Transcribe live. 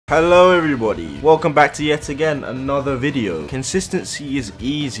Hello everybody, welcome back to yet again another video. Consistency is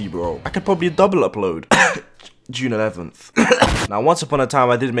easy, bro. I could probably double upload. June 11th. Now, once upon a time,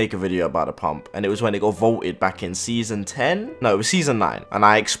 I did make a video about a pump, and it was when it got voted back in season 10. No, it was season 9, and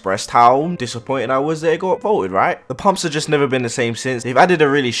I expressed how disappointed I was that it got voted, right? The pumps have just never been the same since. They've added a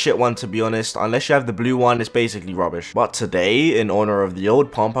really shit one, to be honest. Unless you have the blue one, it's basically rubbish. But today, in honor of the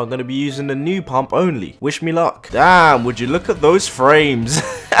old pump, I'm gonna be using the new pump only. Wish me luck. Damn, would you look at those frames?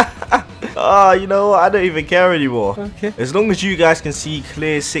 Oh, you know what? I don't even care anymore. Okay. As long as you guys can see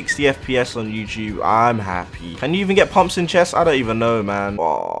clear 60 FPS on YouTube, I'm happy. Can you even get pumps in chests? I don't even know, man.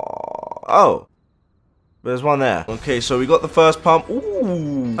 Oh. There's one there. Okay, so we got the first pump.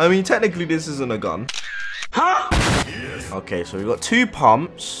 Ooh. I mean, technically, this isn't a gun. Huh? Okay, so we got 2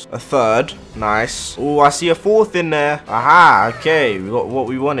 pumps, a third, nice. Oh, I see a 4th in there. Aha, okay, we got what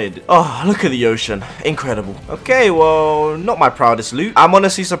we wanted. Oh, look at the ocean, incredible. Okay, well, not my proudest loot. I'm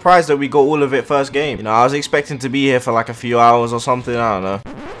honestly surprised that we got all of it first game. You know, I was expecting to be here for like a few hours or something, I don't know.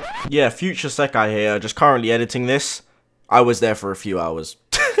 Yeah, future Sekai here, just currently editing this. I was there for a few hours.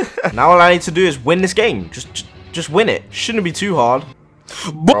 Now all I need to do is win this game. Just win it. Shouldn't be too hard.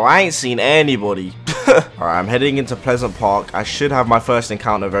 Bro, I ain't seen anybody. Alright, I'm heading into Pleasant Park. I should have my first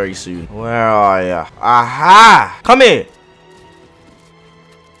encounter very soon. Where are ya? Aha! Come here!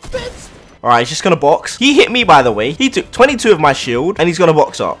 Alright, he's just gonna box. He hit me, by the way. He took 22 of my shield, and he's gonna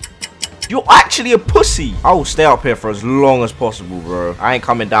box up. You're actually a pussy! I will stay up here for as long as possible, bro. I ain't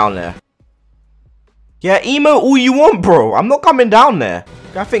coming down there. Yeah, emote all you want, bro. I'm not coming down there.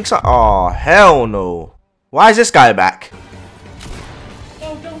 I think so. Oh, hell no. Why is this guy back?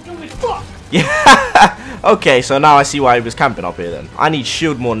 Yeah. Okay, so now I see why he was camping up here then. I need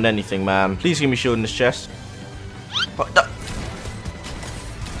shield more than anything, man. Please give me shield in this chest. What's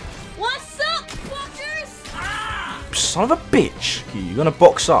up, fuckers? Ah! Son of a bitch. You're gonna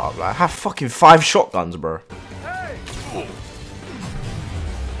box up. Like, I have fucking 5 shotguns, bro. Hey.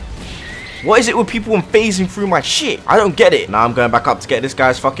 What is it with people and phasing through my shit? I don't get it. Now I'm going back up to get this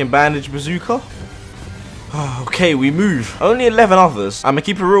guy's fucking bandage bazooka. Okay, we move. Only 11 others. I'm gonna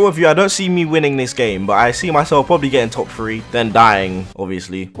keep it real with you. I don't see me winning this game, but I see myself probably getting top 3, then dying,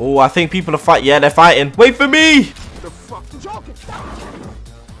 obviously. Oh, I think people are fighting. Yeah, they're fighting. Wait for me! The fuck?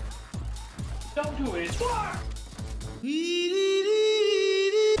 Don't do it.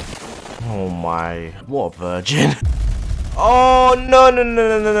 Oh my, what a virgin. Oh,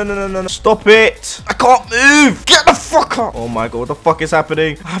 no. Stop it. I can't move. Get the fuck up. Oh my god, what the fuck is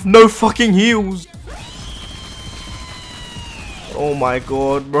happening? I have no fucking heals. Oh my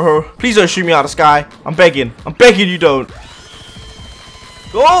god, bro. Please don't shoot me out of the sky. I'm begging. I'm begging you don't.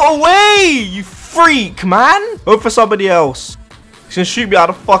 Go away, you freak, man. Go for somebody else. He's gonna shoot me out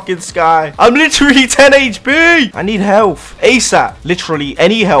of the fucking sky. I'm literally 10 HP. I need health. ASAP. Literally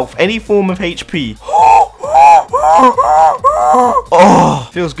any health, any form of HP. Oh,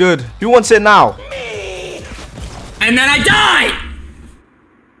 feels good. Who wants it now? And then I die!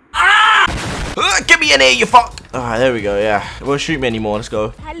 Ah! Get me in here, you fuck. Alright, there we go, yeah. It won't shoot me anymore, let's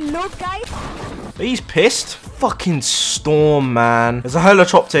go. Hello, guys. He's pissed. Fucking storm, man. There's a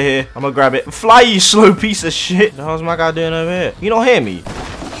helicopter here. I'm gonna grab it. Fly, you slow piece of shit. What the hell's my guy doing over here? You don't hear me?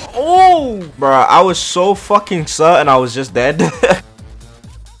 Oh! Bruh, I was so fucking certain I was just dead.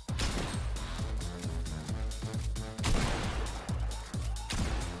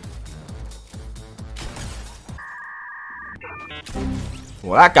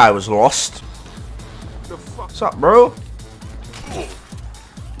 Well, that guy was lost. What's up, bro?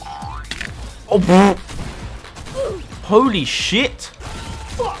 Oh, holy shit.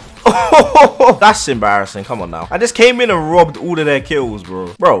 Oh, that's embarrassing. Come on now. I just came in and robbed all of their kills,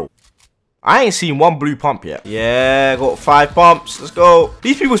 bro. Bro, I ain't seen 1 blue pump yet. Yeah, got 5 pumps. Let's go.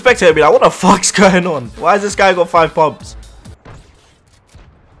 These people spectate me like, what the fuck's going on? Why has this guy got 5 pumps?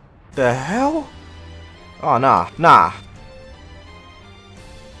 The hell? Oh, nah.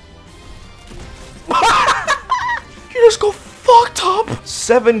 You just got fucked up.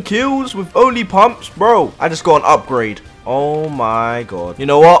 7 kills with only pumps, bro. I just got an upgrade. Oh my god. You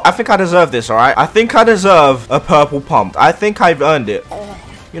know what? I think I deserve this, alright? I think I deserve a purple pump. I think I've earned it.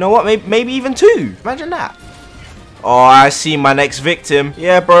 You know what? Maybe even 2. Imagine that. Oh, I see my next victim.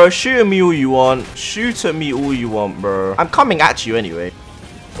 Yeah, bro. Shoot at me all you want. Shoot at me all you want, bro. I'm coming at you anyway.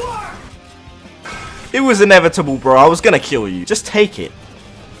 It was inevitable, bro. I was gonna kill you. Just take it.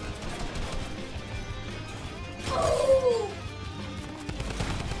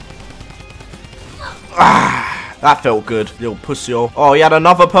 That felt good, little pussy. Oh, he had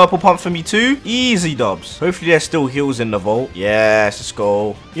another purple pump for me too? Easy dubs. Hopefully there's still heals in the vault. Yes, let's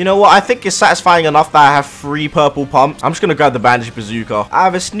go. You know what? I think it's satisfying enough that I have 3 purple pumps. I'm just gonna grab the bandage bazooka. I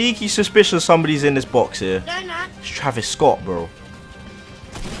have a sneaky suspicion somebody's in this box here. No, not. It's Travis Scott, bro.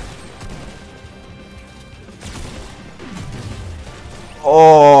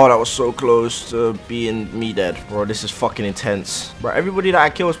 Oh, that was so close to being me dead. Bro, this is fucking intense. Bro, everybody that I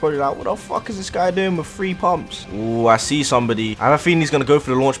kill is probably like, what the fuck is this guy doing with 3 pumps? Ooh, I see somebody. I have a feeling he's going to go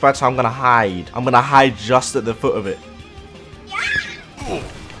for the launch pad, so I'm going to hide. I'm going to hide just at the foot of it.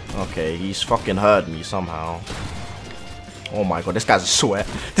 Okay, he's fucking heard me somehow. Oh my god, this guy's a sweat.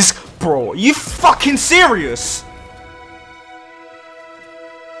 This, bro, are you fucking serious?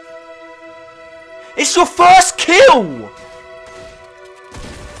 It's your first kill!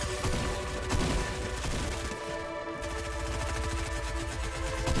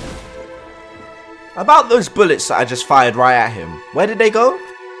 About those bullets that I just fired right at him. Where did they go?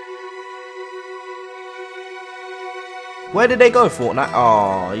 Where did they go, Fortnite?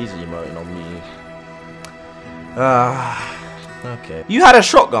 Oh, he's emoting on me. Okay. You had a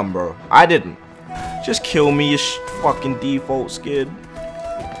shotgun, bro. I didn't. Just kill me, you fucking default skin.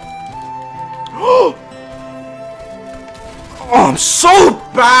 Oh, I'm so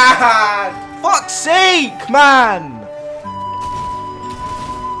bad! Fuck's sake, man!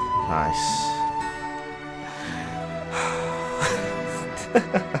 Nice.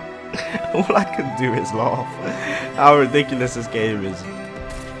 All I can do is laugh. How ridiculous this game is.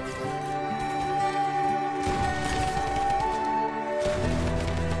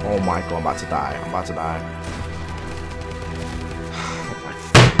 Oh my god, I'm about to die. I'm about to die.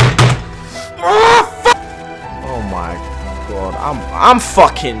 Oh my god, I'm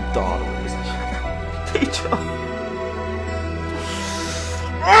fucking done. Teacher.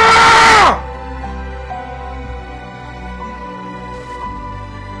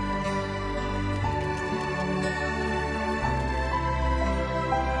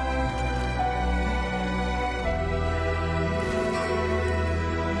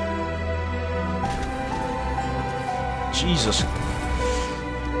 Jesus.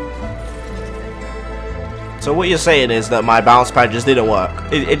 So what you're saying is that my bounce pad just didn't work.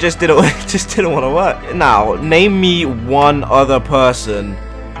 It just didn't want to work. Now, name me one other person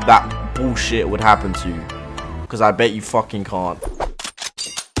that bullshit would happen to. Because I bet you fucking can't.